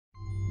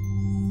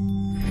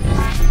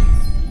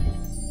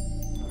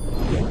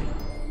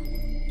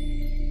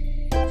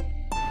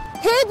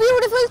Hey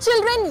beautiful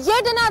children,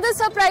 yet another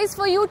surprise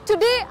for you.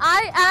 Today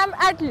I am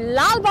at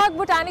Lal Bagh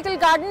Botanical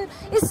Garden,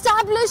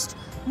 established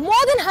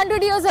more than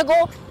 100 years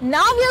ago.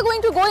 Now we are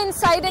going to go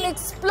inside and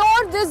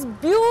explore this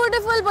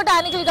beautiful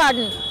botanical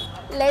garden.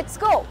 Let's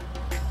go.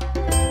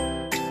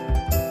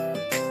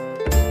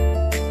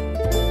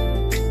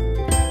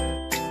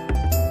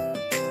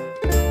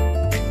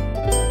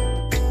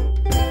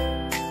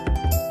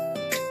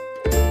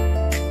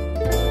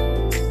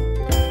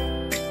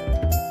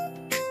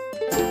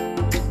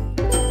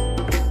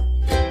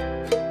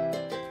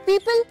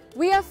 People,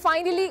 we are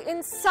finally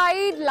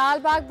inside Lal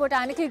Bagh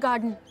Botanical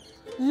Garden.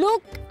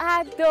 Look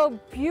at the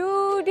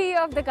beauty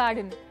of the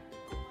garden.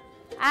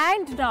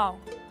 And now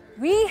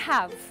we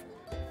have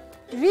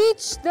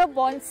reached the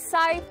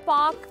Bonsai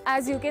Park,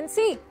 as you can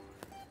see.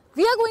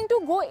 We are going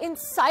to go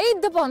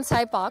inside the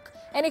Bonsai Park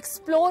and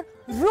explore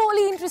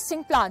really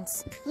interesting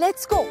plants.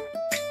 Let's go.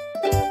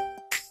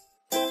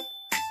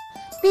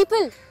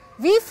 People,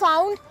 we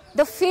found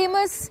the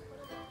famous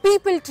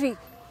Pipal Tree.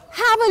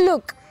 Have a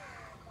look.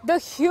 The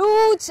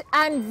huge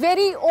and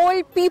very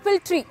old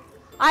Pipal Tree.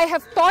 I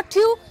have taught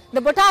you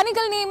the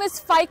botanical name is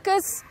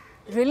Ficus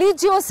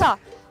religiosa.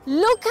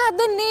 Look at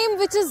the name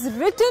which is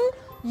written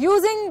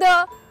using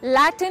the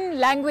Latin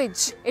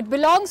language. It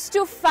belongs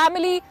to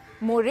family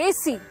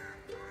Moraceae.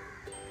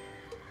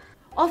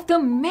 Of the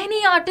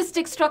many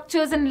artistic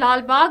structures in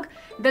Lal Bagh,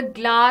 the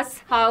glass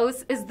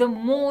house is the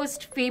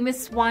most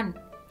famous one.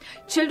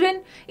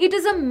 Children, it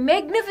is a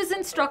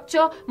magnificent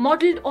structure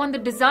modelled on the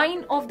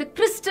design of the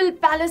Crystal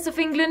Palace of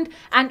England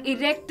and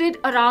erected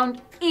around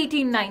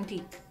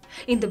 1890.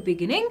 In the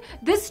beginning,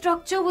 this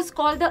structure was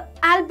called the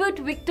Albert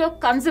Victor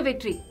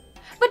Conservatory.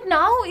 But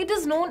now it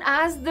is known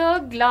as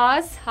the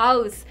Glass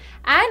House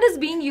and is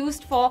being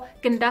used for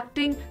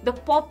conducting the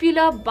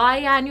popular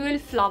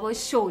biannual flower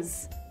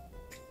shows.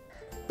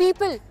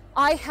 People,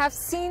 I have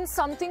seen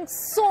something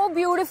so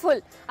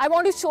beautiful. I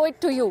want to show it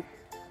to you.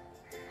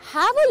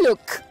 Have a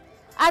look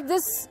at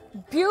this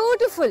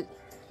beautiful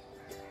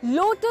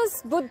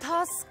Lotus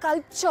Buddha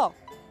sculpture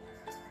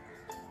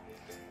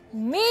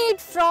made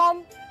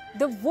from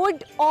the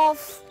wood of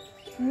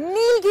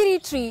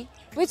Nilgiri tree,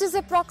 which is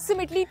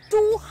approximately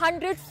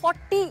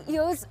 240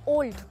 years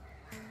old.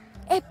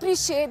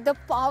 Appreciate the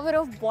power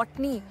of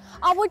botany,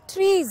 our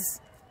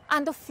trees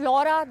and the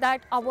flora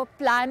that our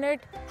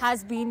planet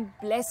has been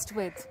blessed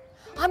with.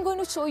 I'm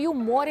going to show you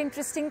more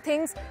interesting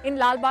things in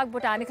Lal Bagh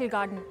Botanical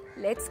Garden.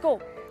 Let's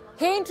go.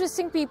 Hey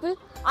interesting people,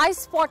 I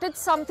spotted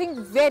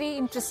something very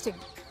interesting.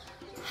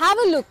 Have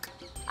a look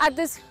at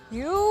this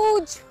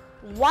huge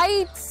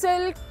white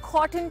silk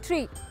cotton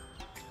tree.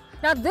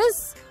 Now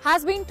this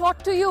has been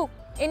taught to you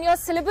in your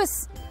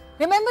syllabus.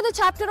 Remember the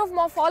chapter of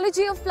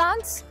morphology of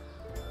plants?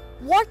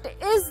 What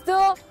is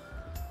the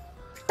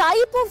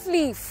type of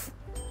leaf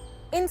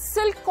in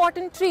silk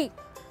cotton tree?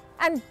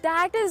 And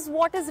that is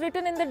what is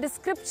written in the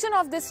description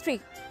of this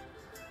tree.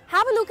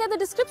 Have a look at the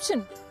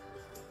description.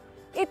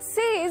 It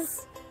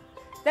says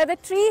that the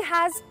tree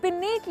has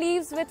pinnate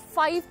leaves with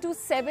 5 to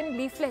 7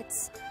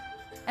 leaflets.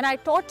 And I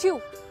taught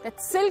you that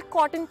silk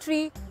cotton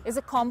tree is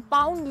a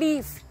compound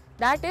leaf.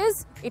 That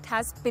is, it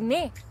has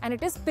pinnae and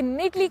it is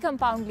pinnately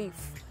compound leaf.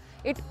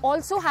 It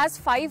also has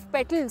 5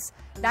 petals.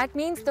 That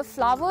means the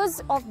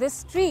flowers of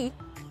this tree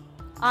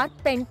are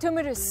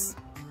pentamerous.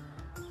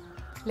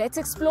 Let's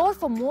explore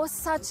for more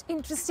such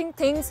interesting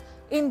things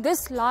in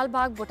this Lal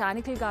Bagh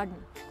Botanical Garden.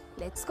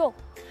 Let's go.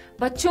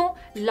 Bachcho,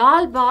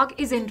 Lal Bagh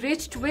is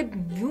enriched with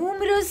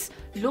numerous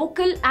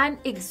local and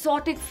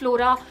exotic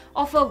flora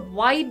of a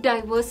wide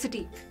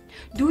diversity.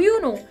 Do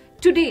you know,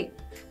 today,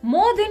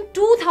 more than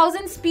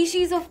 2,000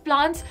 species of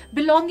plants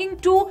belonging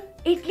to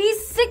at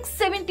least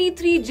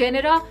 673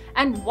 genera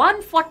and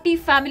 140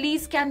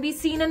 families can be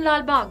seen in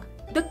Lal Bagh.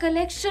 The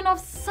collection of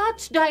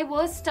such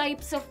diverse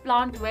types of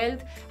plant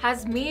wealth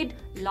has made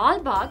Lal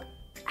Bagh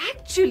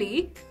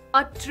actually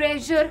a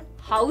treasure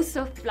house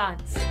of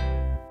plants.